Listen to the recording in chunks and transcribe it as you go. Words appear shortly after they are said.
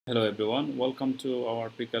Hello everyone, welcome to our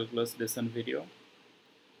Precalculus lesson video.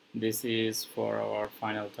 This is for our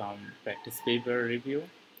final term practice paper review,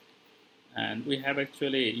 and we have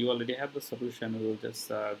you already have the solution. We will just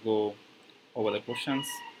go over the questions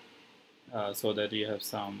so that you have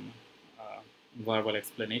some verbal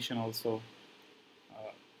explanation also uh,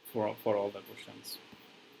 for all the questions.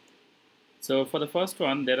 So for the first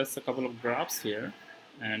one, there is a couple of graphs here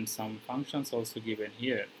and some functions also given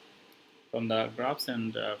here. From the graphs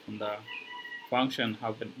and from the function,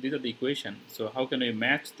 these are the equation, so how can we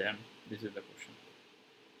match them? This is the question.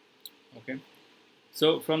 Okay,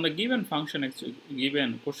 so from the given function,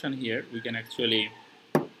 given question here, we can actually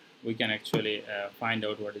find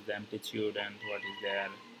out what is the amplitude and what is their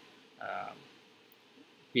uh,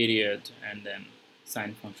 period, and then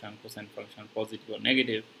sine function, cosine function, positive or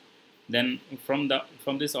negative. Then from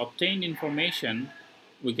this obtained information,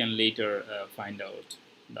 we can later find out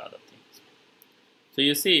the other things. So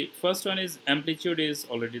you see, first one is amplitude is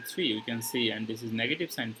already 3, we can see, and this is negative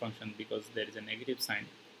sine function because there is a negative sign.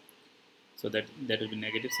 So that will be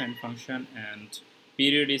negative sine function, and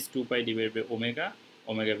period is 2 pi divided by omega.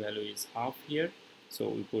 Omega value is half here, so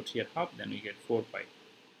we put here half, then we get 4 pi.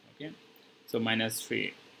 Okay, so minus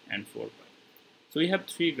 3 and 4 pi. So we have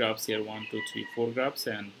 3 graphs here, 1, 2, 3, 4 graphs,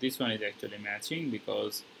 and this one is actually matching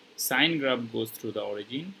because sine graph goes through the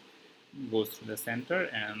origin, goes through the center,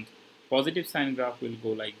 and positive sine graph will go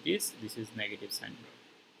like this. This is negative sine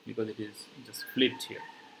graph because it is just flipped here.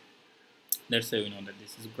 That's how we know that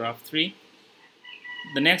this is graph 3.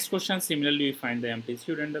 The next question, similarly, we find the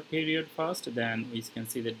amplitude and the period first. Then we can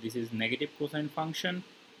see that this is negative cosine function,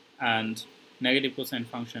 and negative cosine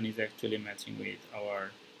function is actually matching with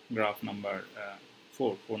our graph number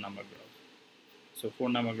 4 number graph. So 4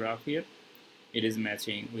 number graph here, it is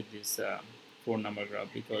matching with this 4 number graph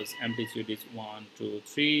because amplitude is 1, 2,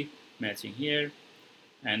 3 matching here,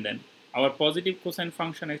 and then our positive cosine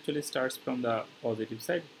function actually starts from the positive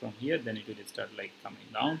side from here, then it will start like coming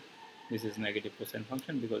down. This is negative cosine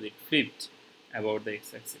function because it flipped about the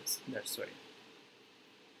x-axis. That's why.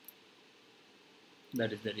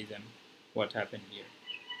 That is the reason what happened here.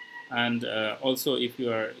 And also, if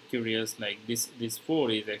you are curious, like this 4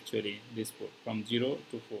 is actually this 4 from 0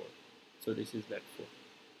 to 4. So this is that 4.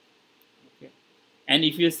 Okay. And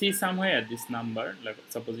if you see somewhere this number, like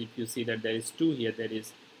suppose if you see that there is 2 here, there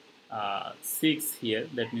is 6 here,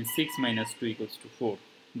 that means 6 minus 2 equals to 4.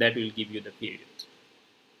 That will give you the period.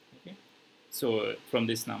 Okay. So from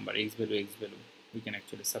this number, x value, we can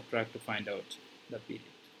actually subtract to find out the period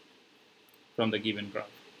from the given graph.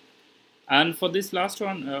 And for this last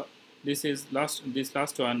one, this is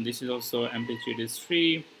also amplitude is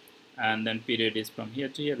 3, and then period is from here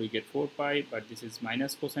to here, we get 4 pi, but this is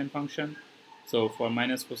minus cosine function. So for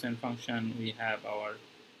minus cosine function, we have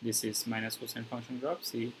this is minus cosine function graph.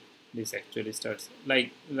 See, this actually starts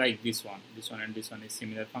like this one and this one is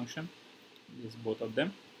similar function, this both of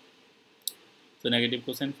them. So negative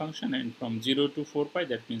cosine function, and from 0 to 4 pi,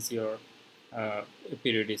 that means your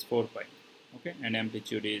period is 4 pi. Okay, and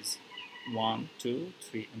amplitude is 1, 2,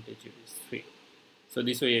 3, amplitude is 3. So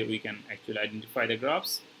this way we can actually identify the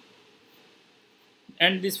graphs.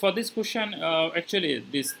 And this for this question, actually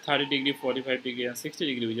this 30 degree, 45 degree, and 60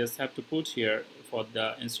 degree, we just have to put here for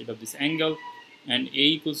the instead of this angle, and a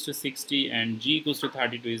equals to 60 and g equals to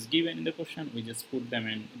 32 is given in the question. We just put them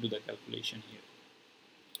and do the calculation here.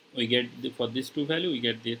 We get for this two value, we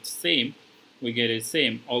get the same. We get a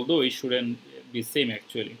same, although it shouldn't be same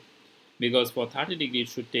actually, because for 30 degree it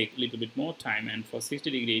should take a little bit more time, and for 60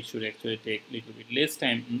 degree it should actually take a little bit less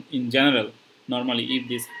time in general. Normally, if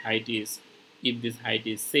this height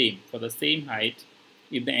is same, for the same height,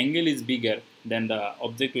 if the angle is bigger, then the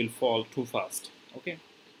object will fall too fast. Okay,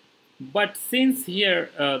 but since here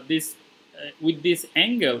with this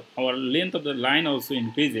angle, our length of the line also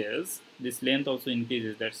increases. This length also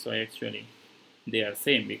increases. That's why actually they are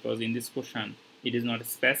same, because in this question it is not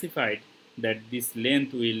specified that this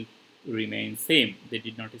length will remain same. They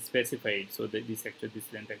did not specify it, so that this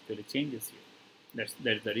length actually changes here. That's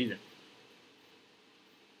the reason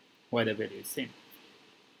why the value is same.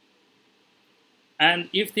 And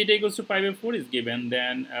if theta equals to pi by 4 is given,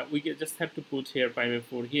 then we just have to put here pi by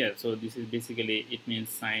 4 here. So this is basically, it means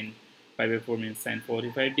sine pi by 4 means sine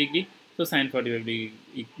 45 degree. So sine 45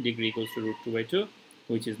 degree equals to root 2 by 2,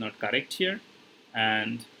 which is not correct here.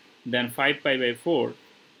 And then 5 pi by 4,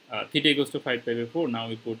 theta equals to 5 pi by 4. Now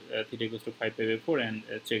we put theta equals to 5 pi by 4 and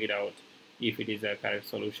check it out if it is a correct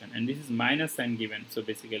solution. And this is minus sign given, so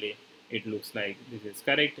basically it looks like this is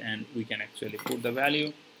correct, and we can actually put the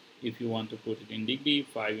value. If you want to put it in degree,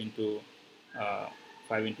 5 into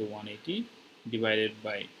 180 divided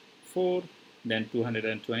by 4, then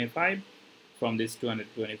 225. From this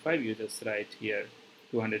 225, you just write here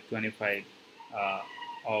 225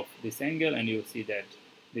 of this angle, and you'll see that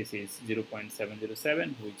this is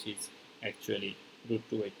 0.707, which is actually root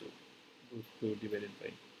 2 by 2. Root 2 divided by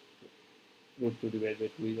 2. Root 2 divided by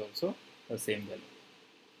 2 is also the same value.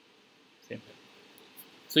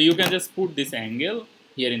 So you can just put this angle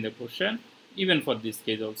here in the question, even for this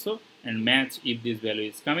case also, and match if this value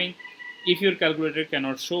is coming. If your calculator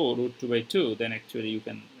cannot show root 2 by 2, then actually you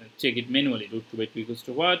can check it manually. Root 2 by 2 equals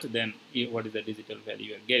to what? Then what is the digital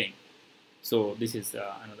value you are getting? So this is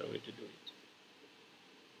another way to do it.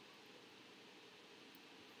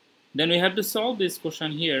 Then we have to solve this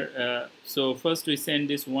question here. So first we send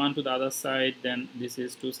this 1 to the other side, then this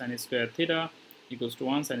is 2 sine square theta equals to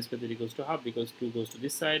 1, sine square theta equals to half, because 2 goes to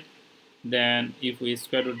this side. Then if we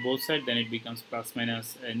square root both sides, then it becomes plus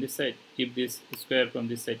minus in this side. If this square from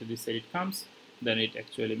this side to this side it comes, then it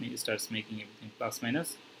actually starts making everything plus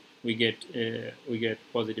minus. We get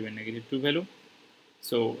positive and negative 2 value.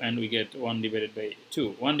 So, and we get 1 divided by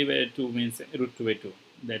 2. 1 divided by 2 means root 2 by 2.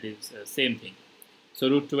 That is same thing. So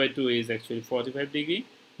root 2 by 2 is actually 45 degree,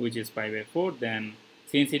 which is pi by 4. Then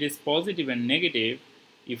since it is positive and negative,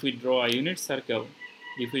 if we draw a unit circle,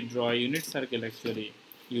 actually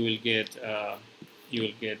you will get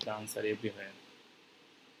the answer everywhere.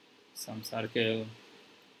 Some circle,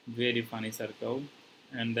 very funny circle,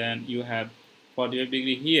 and then you have 45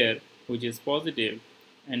 degree here, which is positive,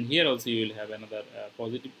 and here also you will have another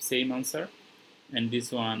positive, same answer, and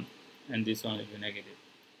this one will be negative.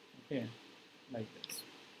 Okay, like this.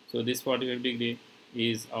 So this 45 degree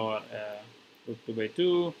is our root 2 by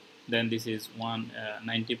 2. Then this is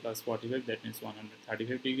 90 plus 45, that means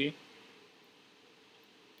 135 degree.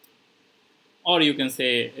 Or you can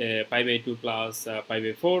say pi by 2 plus pi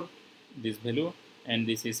by 4, this value, and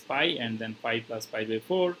this is pi, and then pi plus pi by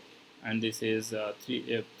 4, and this is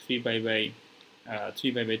 3 pi by 2,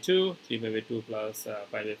 3 pi by 2 plus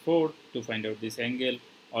pi by 4 to find out this angle,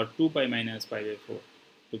 or 2 pi minus pi by 4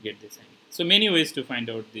 to get this angle. So many ways to find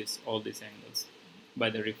out all these angles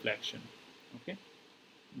by the reflection. Okay.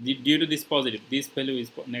 Due to this positive, this value is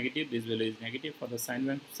negative, this value is negative for the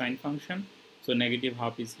sine function. So negative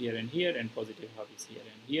half is here, and positive half is here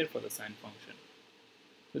and here for the sine function.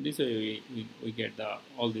 So this way we get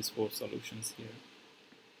all these 4 solutions here.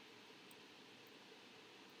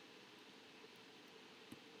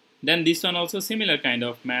 Then this one also similar kind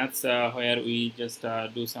of maths where we just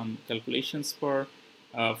do some calculations for.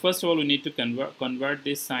 First of all, we need to convert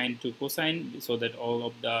this sine to cosine, so that all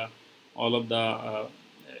of the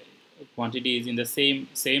quantity is in the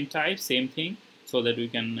same type, same thing, so that we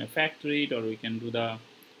can factor it, or we can do the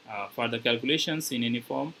further calculations in any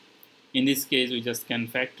form. In this case, we just can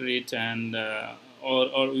factor it, and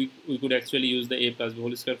or we could actually use the a plus b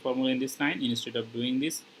whole square formula in this line instead of doing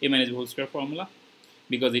this a minus b whole square formula,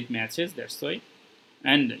 because it matches, that's why.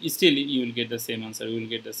 And still you will get the same answer. We will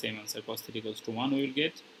get the same answer. Cos theta equals to 1 we will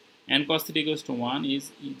get, and cos theta equals to 1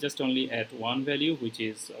 is just only at one value, which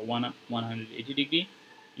is 180 degree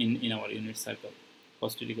in our unit circle.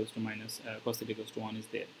 Cos theta equals to cos theta equals to 1 is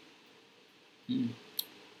there.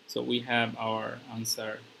 So we have our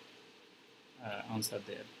answer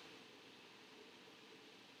there.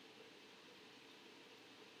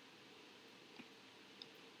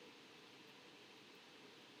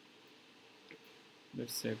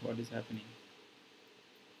 Let's check what is happening.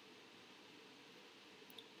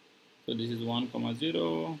 So this is 1,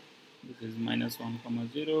 0, this is minus 1,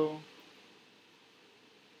 0,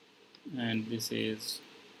 and this is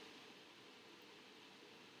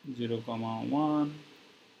 0, 1,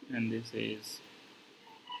 and this is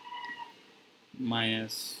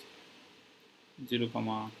minus 0,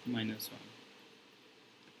 minus 1.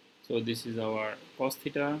 So this is our cos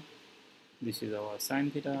theta, this is our sin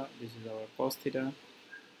theta, this is our cos theta,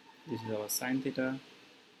 this is our sin theta,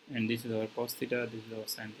 and this is our cos theta, this is our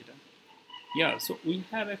sin theta. Yeah, so we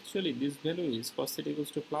have actually this value is cos theta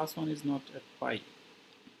equals to plus 1 is not at pi,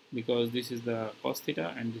 because this is the cos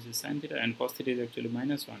theta and this is sin theta, and cos theta is actually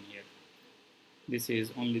minus 1 here. This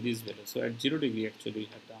is only this value. So at 0 degree actually we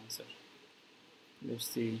have the answer. Let's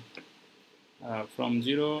see, from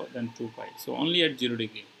 0 then 2 pi. So only at 0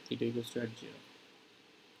 degree theta equals to at 0.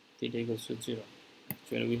 Theta equals to 0.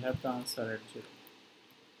 Actually we have the answer at 0.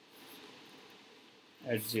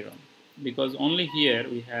 At 0. Because only here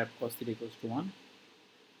we have cos theta equals to 1,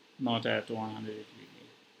 not at 180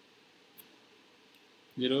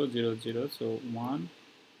 degree. 0, 0, 0, so 1,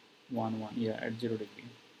 1, 1, yeah, at 0 degree.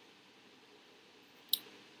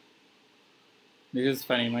 This is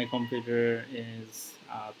funny, my computer is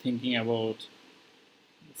thinking about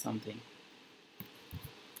something.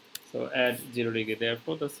 So add 0 degree.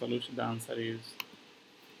 Therefore, the solution, the answer is,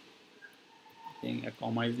 I think a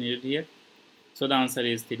comma is needed here. So the answer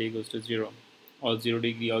is theta equals to 0, or 0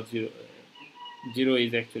 degree, or 0. 0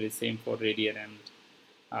 is actually same for radian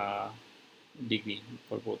and degree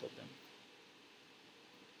for both of them.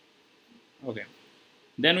 Okay.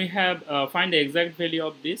 Then we have find the exact value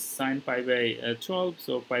of this sine pi by 12.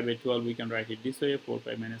 So pi by 12 we can write it this way: 4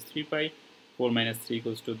 pi minus 3 pi. 4 minus 3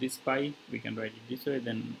 equals to this pi. We can write it this way.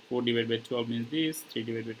 Then 4 divided by 12 means this. 3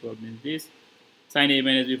 divided by 12 means this. Sine A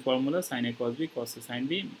minus B formula: sine A cos B, cos A sine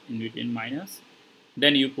B, in between minus.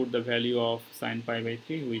 Then you put the value of sine pi by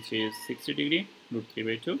 3, which is 60 degree, root 3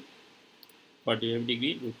 by 2. 45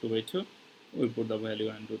 degree, root 2 by 2. We put the value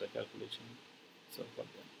and do the calculation. So for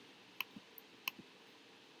that.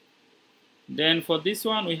 Then for this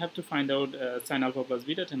one, we have to find out sine alpha plus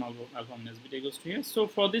beta, tan alpha minus beta equals to here. So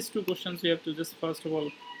for these two questions, we have to just first of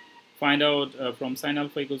all find out from sine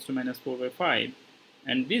alpha equals to minus 4 by 5.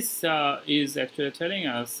 And this is actually telling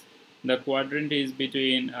us the quadrant is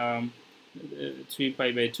between 3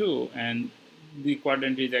 pi by 2, and the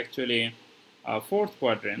quadrant is actually fourth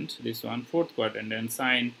quadrant, this one, fourth quadrant, and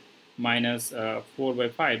sine minus 4 by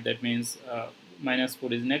 5, that means minus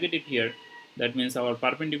 4 is negative here. That means our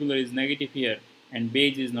perpendicular is negative here, and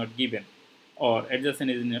base is not given, or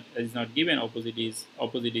adjacent is not given. Opposite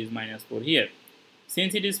is minus 4 here.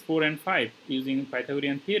 Since it is 4 and 5, using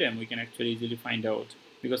Pythagorean theorem, we can actually easily find out,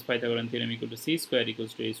 because Pythagorean theorem equal to c square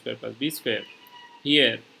equals to a square plus b square.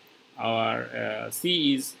 Here, our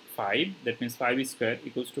c is 5, that means 5 square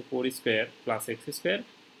equals to 4 square plus x square.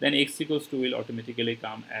 Then x equals to will automatically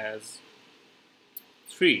come as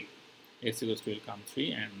 3. X equals to will come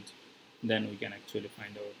 3, and then we can actually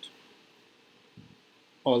find out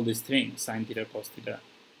all these things: sine theta, cos theta,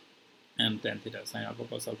 and tan theta, sine alpha,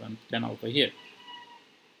 cos alpha, and tan alpha here.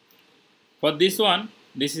 For this one,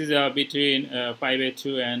 this is between pi by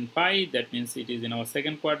 2 and pi, that means it is in our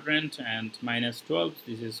second quadrant, and minus 12,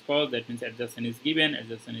 this is cos, that means adjacent is given,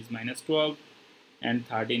 adjacent is minus 12, and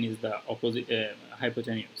 13 is the opposite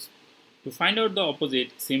hypotenuse. To find out the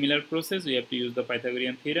opposite, similar process, we have to use the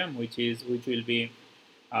Pythagorean theorem, which will be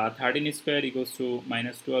 13 square equals to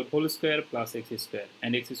minus 12 whole square plus x square,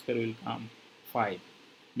 and x square will come 5,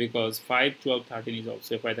 because 5, 12, 13 is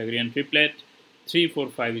also a Pythagorean triplet. 3, 4,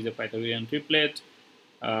 5 is a Pythagorean triplet.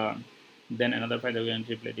 Then another Pythagorean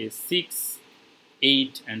triplet is 6,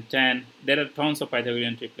 8, and 10. There are tons of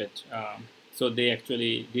Pythagorean triplets, so they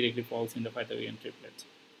actually directly falls in the Pythagorean triplet.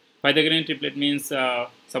 Pythagorean triplet means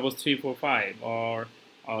suppose 3, 4, 5, or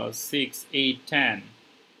 6, 8, 10.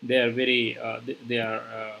 They are very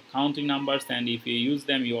counting numbers, and if you use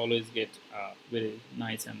them, you always get a very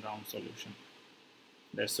nice and round solution.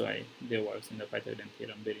 That's why they work in the Pythagorean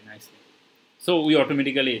theorem very nicely. So we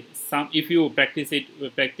automatically, if you practice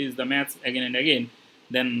the maths again and again,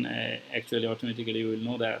 then actually automatically you will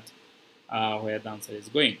know that where the answer is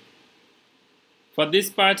going. For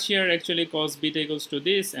this part here, actually cos beta equals to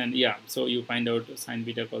this, and yeah, so you find out sine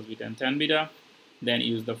beta, cos beta, and tan beta. Then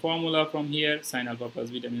use the formula from here. Sine alpha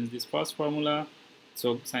plus beta means this first formula.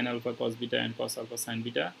 So sine alpha cos beta and cos alpha sine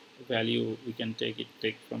beta value we can take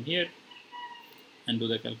from here and do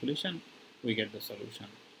the calculation. We get the solution.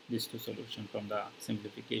 These two solutions from the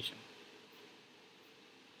simplification.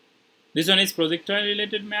 This one is projectile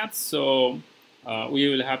related maths. So we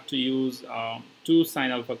will have to use 2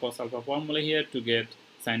 sine alpha cos alpha formula here to get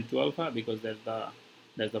sine 2 alpha, because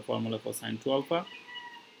that's the formula for sine 2 alpha.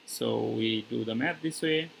 So we do the math this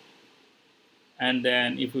way, and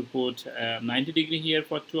then if we put 90 degree here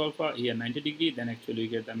for 2 alpha, here 90 degree, then actually we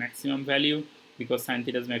get the maximum value, because sin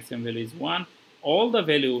theta's maximum value is 1. All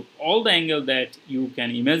the angle that you can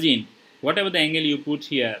imagine, whatever the angle you put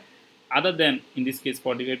here, other than, in this case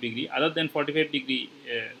 45 degree, other than 45 degree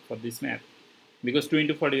for this math, because 2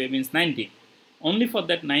 into 45 means 90, only for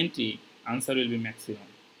that 90, answer will be maximum.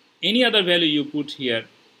 Any other value you put here,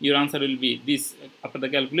 your answer will be this. After the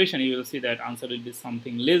calculation, you will see that answer will be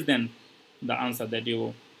something less than the answer that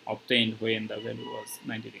you obtained when the value was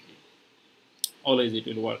 90 degree. Always it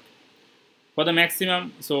will work. For the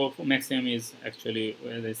maximum, so for maximum is actually,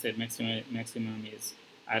 as I said, maximum is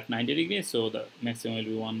at 90 degrees, so the maximum will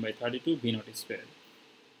be 1 by 32 b naught squared.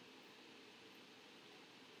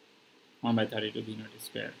 1 by 32 b naught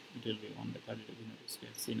squared. It will be 1 by 32 b naught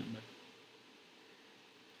squared, C number.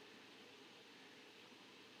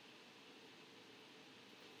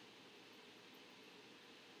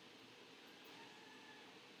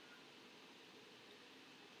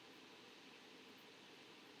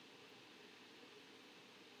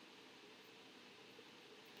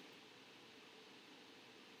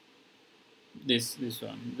 This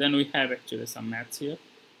one. Then we have actually some maths here.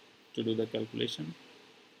 to do the calculation.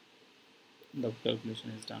 The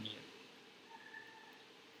calculation is done here.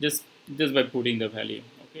 Just by putting the value.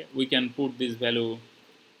 Okay, we can put this value.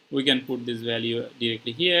 We can put this value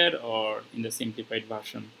directly here or in the simplified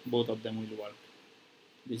version. Both of them will work.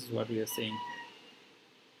 This is what we are saying.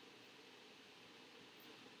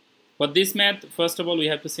 For this math, first of all, we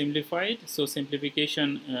have to simplify it. So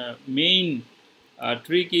simplification main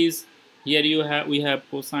trick is here we have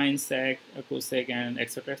cosine, sec, cosec, and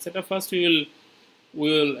etc. etc. First, we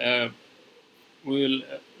will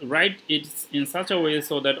write it in such a way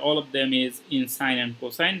so that all of them is in sine and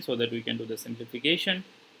cosine, so that we can do the simplification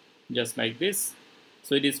just like this.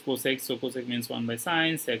 So it is cosec. So cosec means 1 by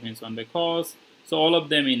sine, sec means 1 by cos. So all of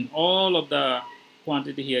them in all of the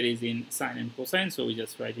quantity here is in sine and cosine. So we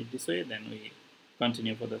just write it this way. Then we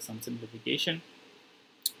continue for some simplification.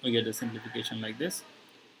 We get the simplification like this.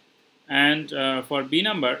 And for b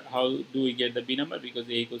number, how do we get the b number? Because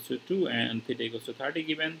a equals to 2 and theta equals to 30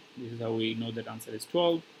 given. This is how we know that answer is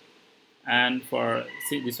 12. And for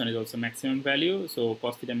this one is also maximum value. So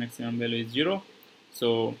cos theta maximum value is 0.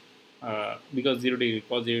 So because 0 degree,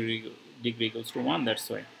 cos 0 degree equals to 1, that's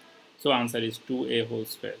why. So answer is 2a whole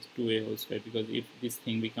square, 2a whole square, because if this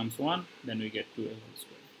thing becomes 1, then we get 2a whole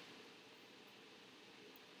square.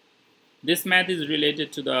 This math is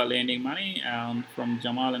related to the lending money from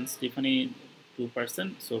Jamal and Stephanie,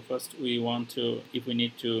 2%. So first we want to, if we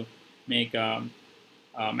need to make a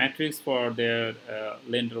matrix for their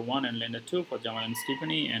lender 1 and lender 2 for Jamal and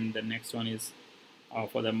Stephanie, and the next one is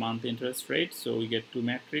for the month interest rate. So we get 2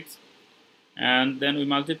 matrix. And then we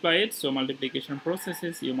multiply it. So multiplication process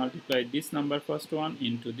is you multiply this number, first one,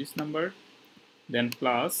 into this number, then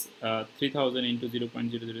plus 3000 into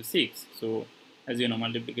 0.006. So as you know,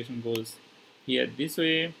 multiplication goes here this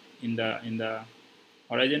way in the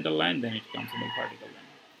horizontal line, then it comes in the vertical line.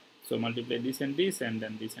 So multiply this and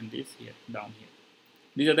then this and this here, down here.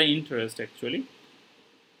 These are the interest actually.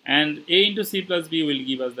 And a into c plus b will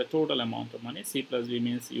give us the total amount of money. C plus b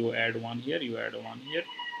means you add 1 here, you add 1 here,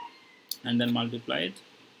 and then multiply it.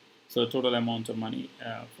 So total amount of money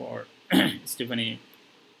for Stephanie,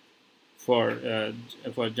 for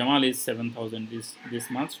Jamal is 7,000 this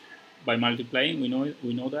much. By multiplying, we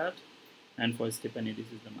know that, and for Stephanie, this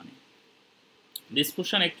is the money. This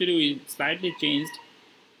question actually we slightly changed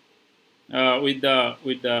with the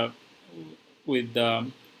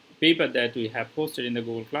paper that we have posted in the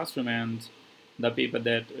Google Classroom and the paper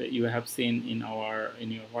that you have seen in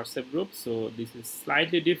your WhatsApp group. So this is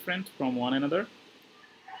slightly different from one another.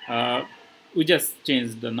 We just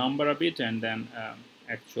changed the number a bit and then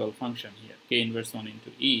actual function here, k inverse 1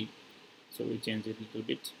 into e. So we changed it a little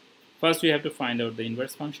bit. First, we have to find out the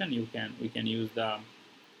inverse function. We can use the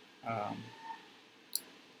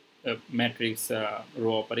matrix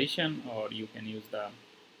row operation, or you can use the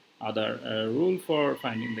other rule for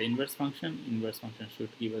finding the inverse function. Inverse function should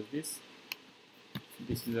give us this.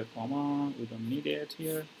 This is a comma. We don't need it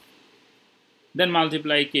here. Then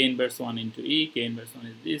multiply k inverse 1 into e. K inverse 1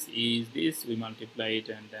 is this. E is this. We multiply it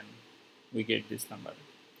and then we get this number.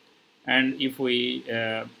 And if we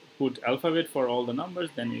put alphabet for all the numbers,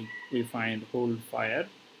 then we find hold fire,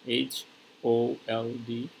 H-O-L-D-F-I-R-E,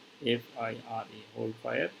 hold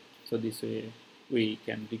fire. So this way we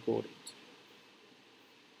can decode it.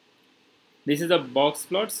 This is a box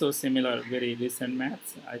plot, so similar, very recent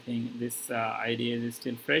maths. I think this idea is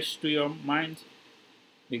still fresh to your mind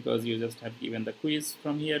because you just have given the quiz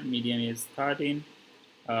from here. Median is 13.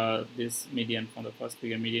 This median from the first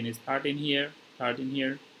figure, median is 13 here,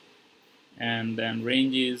 and then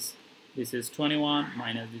range is, this is 21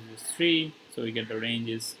 minus this is 3, so we get the range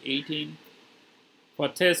is 18. For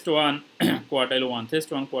test 1 quartile 1, test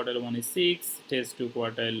 1 quartile 1 is 6, test 2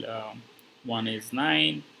 quartile 1 is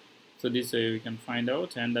 9. So this way we can find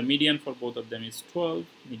out, and the median for both of them is 12.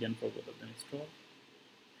 Median for both of them is 12.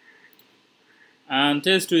 And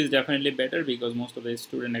test 2 is definitely better because most of the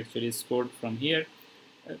students actually scored from here.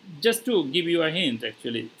 Just to give you a hint,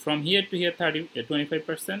 actually, from here to here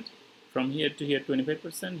 25%, from here to here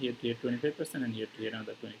 25%, here to here 25%, and here to here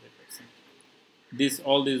another 25%.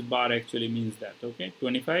 All this bar actually means that, okay,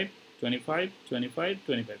 25, 25, 25,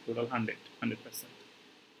 25, total 100%.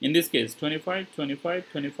 In this case, 25, 25,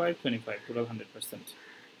 25, 25, total 100%.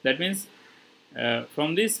 That means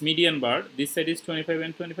from this median bar, this side is 25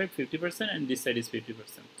 and 25, 50%, and this side is 50%.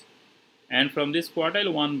 And from this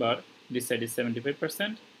quartile 1 bar, this side is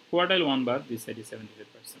 75%, quartile 1 bar, this side is 75%.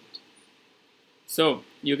 So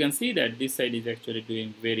you can see that this side is actually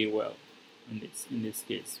doing very well in this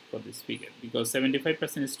case for this figure, because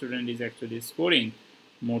 75% student is actually scoring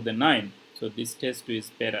more than 9. So this test 2 is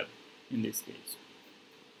better in this case.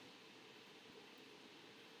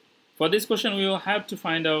 For this question, we will have to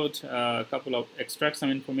find out a couple of extract some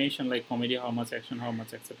information like comedy, how much, action, how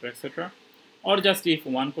much, etc., etc. Or just if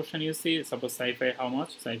one question you see, suppose sci-fi, how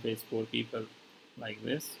much? Sci-fi is 4 people, like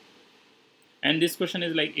this. And this question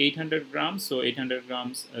is like 800 grams. So 800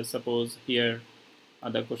 grams, suppose here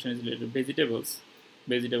the question is related to vegetables.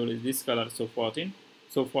 Vegetable is this color, so 14.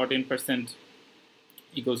 So 14%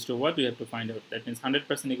 equals to what? We have to find out. That means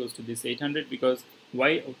 100% equals to this 800, because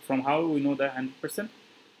why? From how we know that 100%?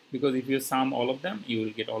 Because if you sum all of them, you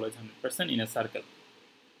will get always 100% in a circle.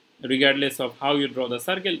 Regardless of how you draw the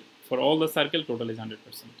circle, for all the circle, total is 100%.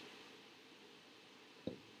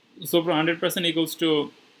 So from 100% equals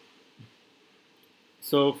to,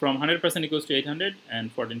 so from 100% equals to 800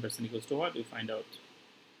 and 14% equals to what? We find out.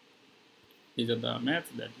 These are the maths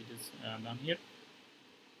that it is done here.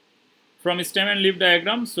 From stem and leaf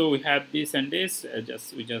diagram, so we have this and this.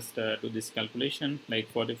 We just do this calculation, like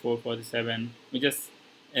 44, 47. We just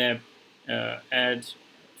add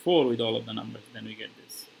 4 with all of the numbers, then we get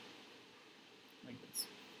this, like this.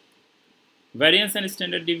 Variance and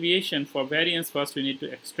standard deviation. For variance, first we need to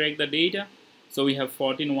extract the data. So we have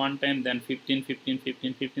 14 one time, then 15, 15,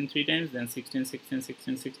 15, 15 3 times, then 16, 16,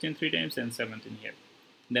 16, 16 3 times, and 17 here.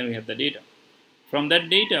 Then we have the data. From that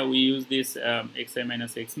data, we use this xi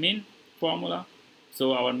minus x mean formula.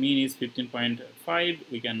 So our mean is 15.5.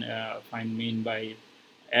 We can find mean by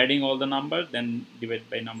adding all the numbers, then divide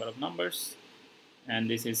by number of numbers. And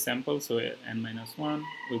this is sample, so n minus 1.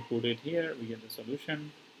 We put it here, we get the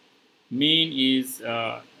solution. Mean is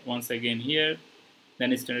once again here.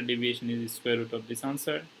 Then standard deviation is square root of this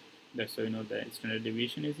answer. That's why you know the standard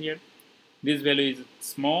deviation is here. This value is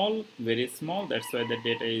small, very small. That's why the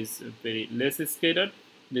data is very less scattered.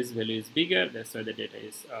 This value is bigger. That's why the data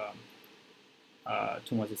is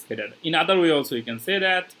too much scattered. In other way also you can say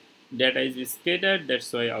that data is scattered.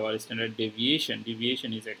 That's why our standard deviation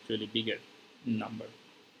is actually bigger number.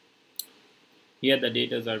 Here the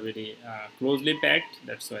data are very closely packed.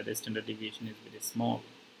 That's why the standard deviation is very small.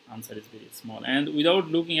 Answer is very small. And without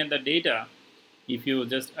looking at the data, if you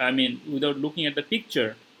just, without looking at the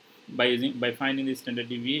picture, by finding the standard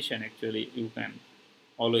deviation, actually you can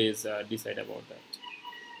always decide about that.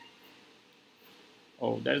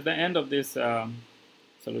 Oh, that's the end of this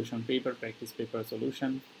solution paper, practice paper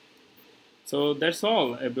solution. So that's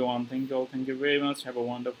all, everyone. Thank you all. Thank you very much. Have a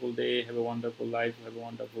wonderful day. Have a wonderful life. Have a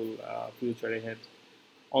wonderful future ahead.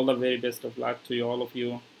 All the very best of luck to you, all of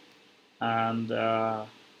you. And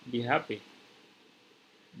be happy.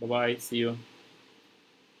 Bye-bye. See you.